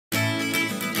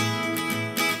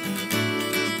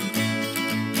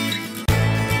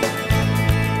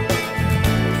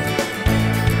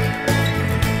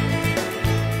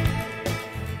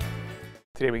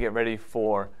get ready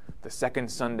for the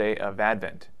second Sunday of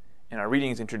Advent. And our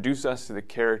readings introduce us to the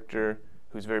character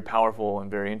who's very powerful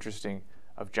and very interesting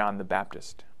of John the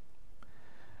Baptist.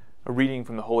 A reading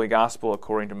from the Holy Gospel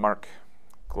according to Mark.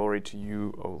 Glory to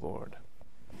you, O Lord.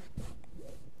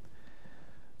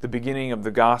 The beginning of the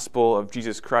Gospel of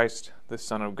Jesus Christ, the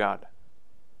Son of God.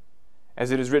 As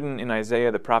it is written in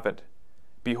Isaiah the prophet,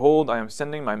 "Behold, I am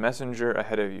sending my messenger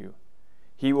ahead of you.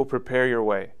 He will prepare your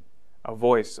way, a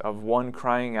voice of one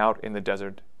crying out in the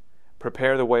desert,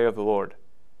 prepare the way of the Lord,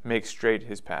 make straight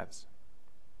his paths."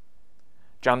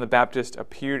 John the Baptist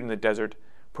appeared in the desert,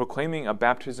 proclaiming a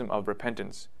baptism of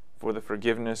repentance for the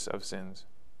forgiveness of sins.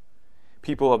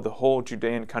 People of the whole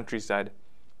Judean countryside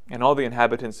and all the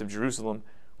inhabitants of Jerusalem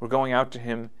were going out to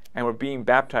him and were being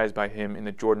baptized by him in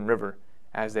the Jordan River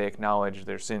as they acknowledged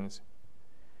their sins.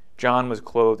 John was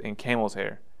clothed in camel's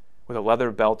hair, with a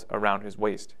leather belt around his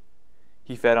waist.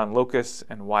 He fed on locusts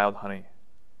and wild honey.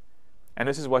 And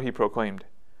this is what he proclaimed: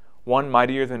 "One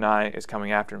mightier than I is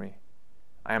coming after me.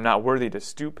 I am not worthy to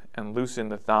stoop and loosen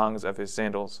the thongs of his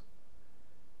sandals.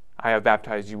 I have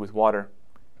baptized you with water.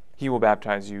 He will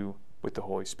baptize you with the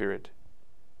Holy Spirit."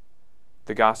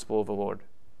 The Gospel of the Lord.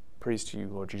 Praise to you,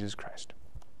 Lord Jesus Christ.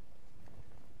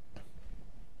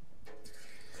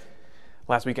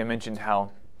 Last week I mentioned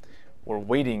how we're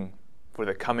waiting for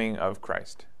the coming of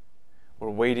Christ. We're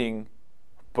waiting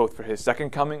both for his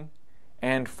second coming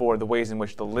and for the ways in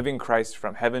which the living Christ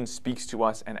from heaven speaks to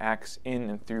us and acts in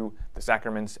and through the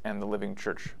sacraments and the living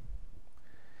church.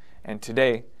 And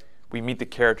today we meet the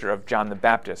character of John the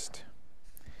Baptist,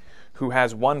 who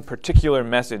has one particular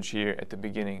message here at the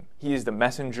beginning. He is the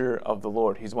messenger of the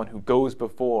Lord. He's one who goes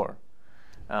before.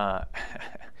 This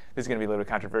is going to be a little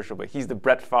controversial, but he's the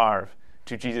Brett Favre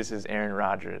to Jesus' Aaron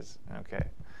Rodgers. Okay.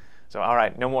 So, all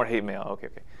right, no more hate mail. Okay.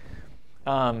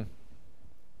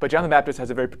 But John the Baptist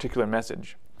has a very particular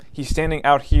message. He's standing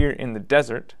out here in the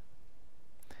desert,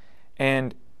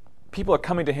 and people are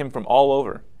coming to him from all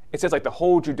over. It says like the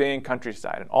whole Judean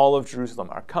countryside and all of Jerusalem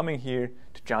are coming here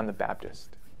to John the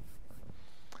Baptist.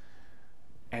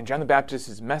 And John the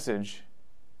Baptist's message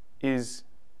is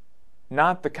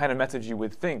not the kind of message you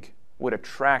would think would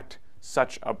attract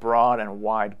such a broad and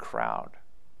wide crowd.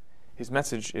 His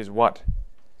message is what?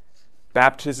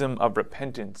 Baptism of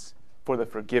repentance for the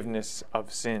forgiveness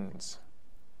of sins.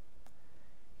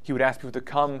 He would ask people to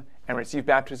come and receive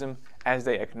baptism as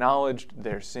they acknowledged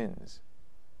their sins.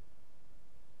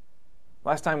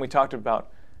 Last time we talked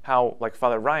about how, like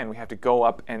Father Ryan, we have to go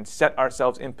up and set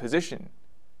ourselves in position,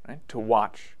 right, to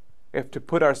watch. We have to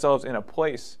put ourselves in a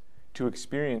place to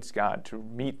experience God, to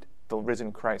meet the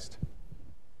risen Christ.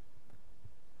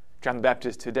 John the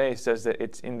Baptist today says that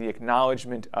it's in the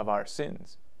acknowledgement of our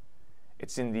sins.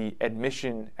 It's in the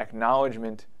admission,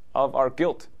 acknowledgement of our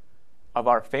guilt, of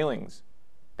our failings,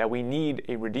 that we need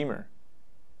a Redeemer.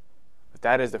 But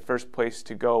that is the first place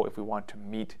to go if we want to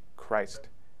meet Christ.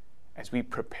 As we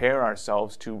prepare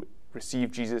ourselves to receive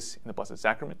Jesus in the Blessed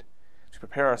Sacrament, as we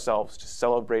prepare ourselves to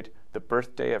celebrate the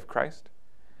birthday of Christ,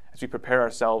 as we prepare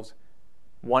ourselves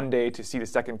one day to see the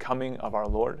second coming of our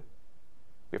Lord,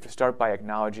 we have to start by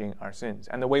acknowledging our sins.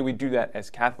 And the way we do that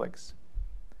as Catholics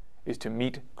is to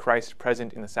meet Christ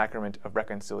present in the sacrament of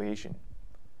reconciliation.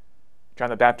 John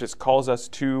the Baptist calls us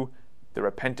to the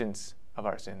repentance of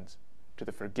our sins, to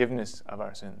the forgiveness of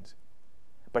our sins.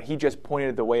 But he just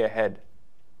pointed the way ahead.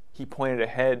 He pointed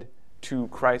ahead to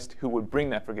Christ who would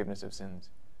bring that forgiveness of sins.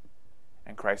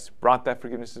 And Christ brought that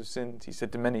forgiveness of sins. He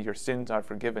said to many, "Your sins are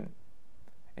forgiven."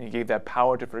 And he gave that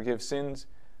power to forgive sins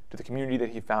to the community that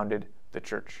he founded, the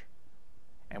church.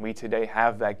 And we today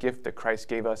have that gift that Christ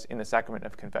gave us in the sacrament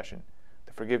of confession,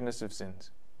 the forgiveness of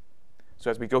sins. So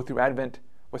as we go through Advent,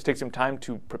 let's take some time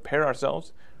to prepare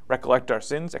ourselves, recollect our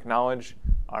sins, acknowledge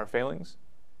our failings,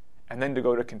 and then to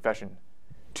go to confession,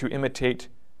 to imitate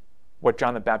what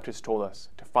John the Baptist told us,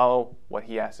 to follow what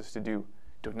he asked us to do,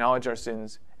 to acknowledge our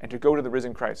sins, and to go to the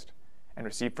risen Christ and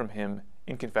receive from him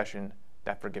in confession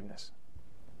that forgiveness.